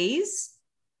of ways,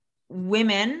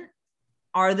 women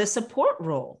are the support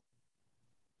role,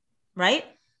 right?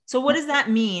 So what does that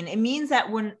mean? It means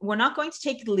that we're not going to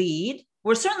take the lead.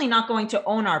 We're certainly not going to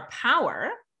own our power,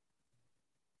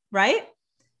 right?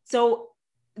 So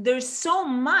there's so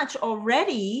much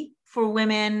already for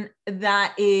women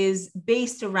that is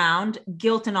based around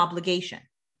guilt and obligation,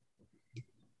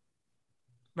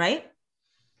 right?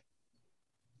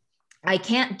 I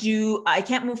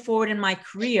can't move forward in my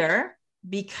career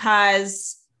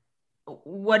because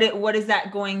what is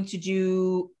that going to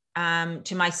do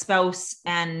to my spouse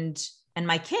and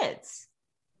my kids?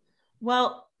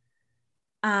 Well,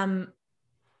 I'm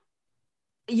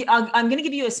going to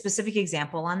give you a specific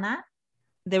example on that.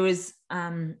 There was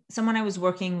someone I was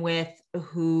working with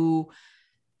who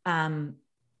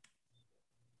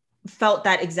felt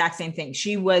that exact same thing.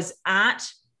 She was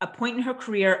at a point in her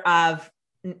career of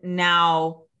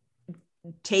now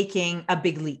taking a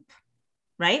big leap,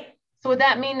 right? So would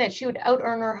that mean that she would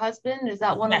out-earn her husband? Is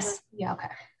that one of the... Yeah, okay.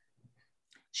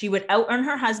 She would out-earn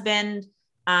her husband.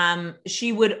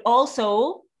 She would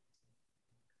also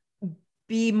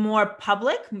be more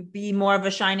public, be more of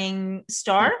a shining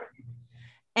star.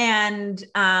 And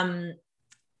now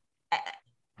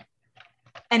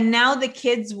the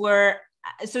kids were...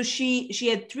 So she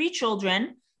had 3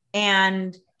 children,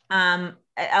 and a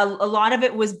lot of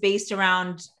it was based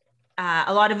around...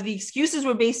 a lot of the excuses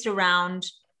were based around,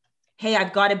 hey,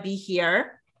 I've got to be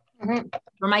here mm-hmm.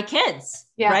 for my kids,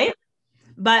 right?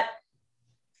 But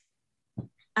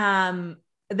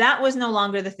that was no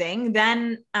longer the thing.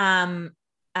 Then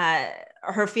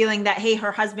her feeling that, hey,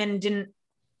 her husband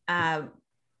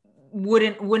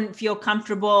wouldn't feel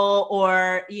comfortable,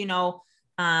 or,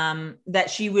 that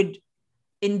she would,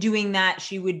 in doing that,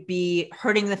 she would be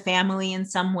hurting the family in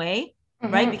some way,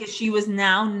 mm-hmm. right? Because she was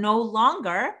now no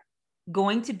longer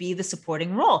going to be the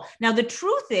supporting role. Now, the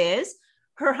truth is,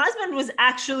 her husband was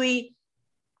actually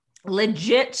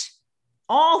legit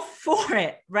all for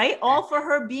it, right? All for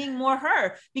her being more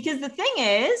her. Because the thing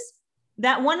is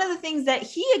that one of the things that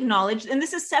he acknowledged, and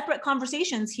this is separate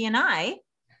conversations, he and I,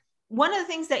 one of the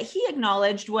things that he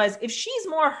acknowledged was if she's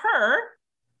more her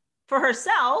for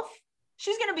herself,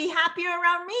 she's going to be happier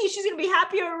around me. She's going to be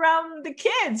happier around the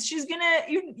kids. She's going to,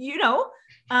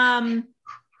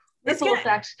 it's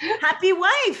gonna, happy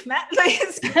wife, Matt. Like,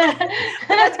 that's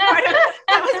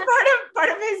part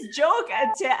of his joke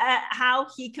to how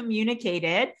he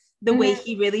communicated the way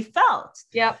he really felt.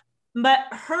 Yep. But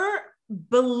her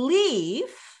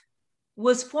belief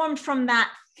was formed from that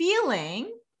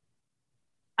feeling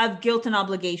of guilt and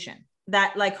obligation,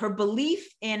 that like her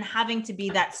belief in having to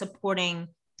be that supporting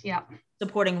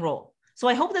role. So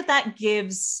I hope that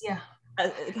gives a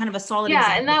kind of a solid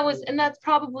example. And that's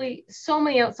probably so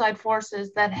many outside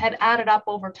forces that had added up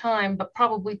over time, but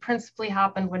probably principally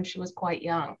happened when she was quite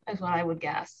young, is what I would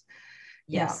guess.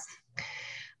 Yes.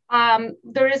 Yeah.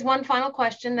 There is one final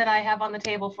question that I have on the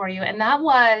table for you, and that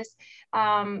was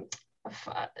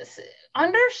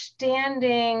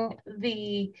understanding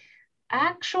the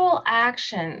actual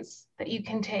actions that you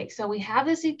can take. So we have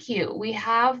this EQ, we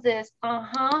have this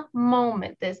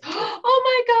moment, this, oh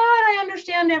my God, I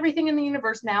understand everything in the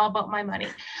universe now about my money.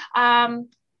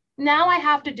 Now I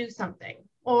have to do something.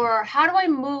 Or how do I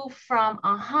move from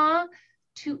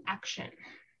to action?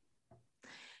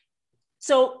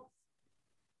 So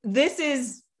this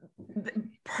is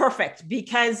perfect,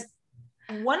 because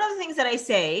one of the things that I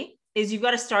say is you've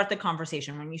got to start the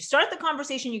conversation. When you start the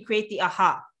conversation, you create the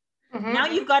aha. Mm-hmm. Now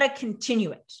you've got to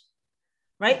continue it,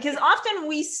 right? Because often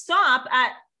we stop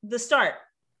at the start.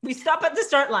 We stop at the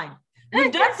start line. We've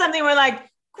done something, we're like,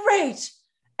 great.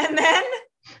 And then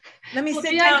let me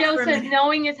sit down for a minute.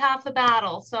 Knowing is half the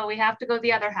battle. So we have to go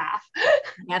the other half.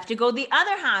 You have to go the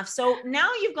other half. So now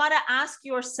you've got to ask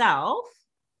yourself,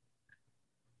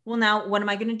 well, now what am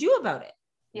I going to do about it?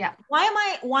 Yeah. Why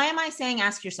am I saying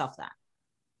ask yourself that?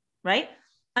 Right?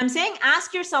 I'm saying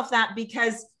ask yourself that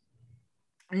because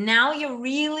now you're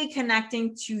really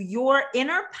connecting to your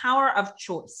inner power of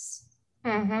choice.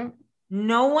 Mm-hmm.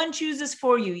 No one chooses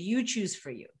for you. You choose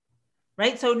for you.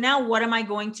 Right? So now what am I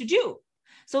going to do?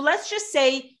 So let's just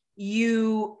say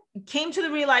you came to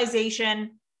the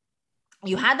realization,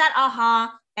 you had that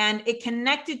aha, and it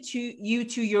connected to you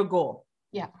to your goal.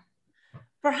 Yeah.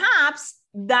 Perhaps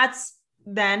that's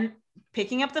then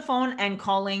picking up the phone and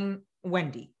calling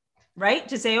Wendy, right?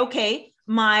 To say, okay,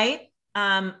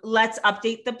 let's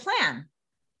update the plan.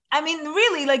 I mean,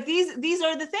 really, like these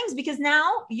are the things, because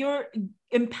now you're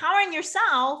empowering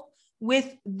yourself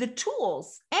with the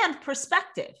tools and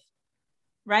perspective,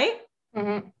 right?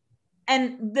 Mm-hmm.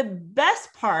 And the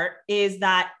best part is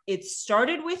that it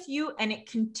started with you and it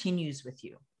continues with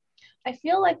you. I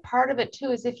feel like part of it too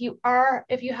is if you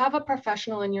have a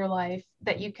professional in your life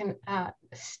that you can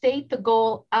state the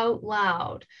goal out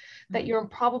loud, that you're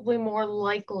probably more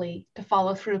likely to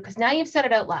follow through, because now you've said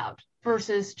it out loud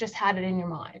versus just had it in your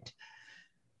mind.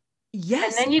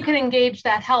 Yes. And then you can engage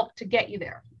that help to get you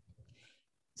there.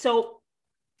 So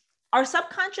our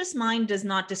subconscious mind does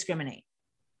not discriminate,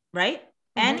 right?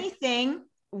 Mm-hmm. Anything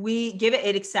we give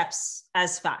it accepts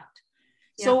as fact.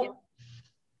 Yeah. So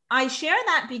I share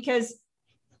that because,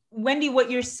 Wendy,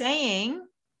 what you're saying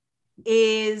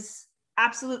is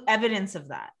absolute evidence of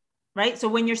that, right? So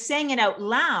when you're saying it out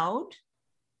loud,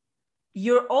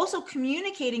 you're also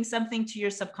communicating something to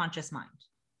your subconscious mind,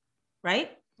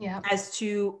 right? Yeah. As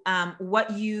to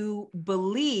what you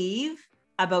believe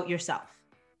about yourself.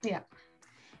 Yeah.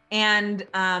 And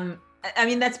I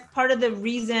mean, that's part of the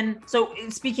reason. So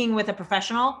speaking with a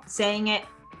professional, saying it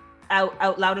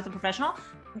out loud with a professional.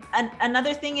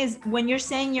 Another thing is when you're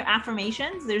saying your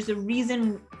affirmations, there's a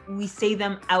reason we say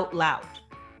them out loud,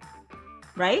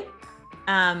 right?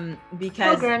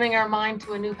 Because programming our mind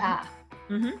to a new path.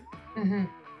 Mm-hmm. Mm-hmm.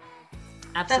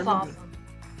 Absolutely. That's awesome.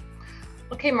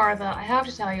 Okay, Martha, I have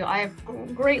to tell you, I have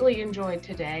greatly enjoyed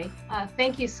today.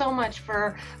 Thank you so much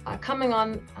for coming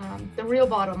on The Real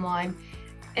Bottom Line.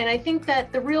 And I think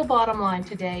that the real bottom line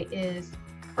today is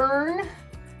earn,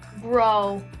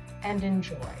 grow, and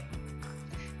enjoy.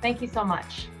 Thank you so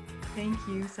much. Thank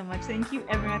you so much. Thank you,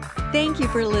 everyone. Thank you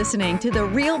for listening to The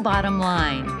Real Bottom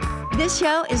Line. This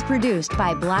show is produced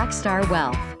by Black Star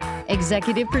Wealth.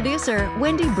 Executive producer,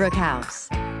 Wendy Brookhouse.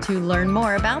 To learn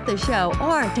more about the show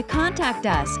or to contact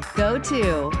us, go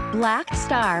to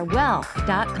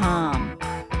blackstarwealth.com.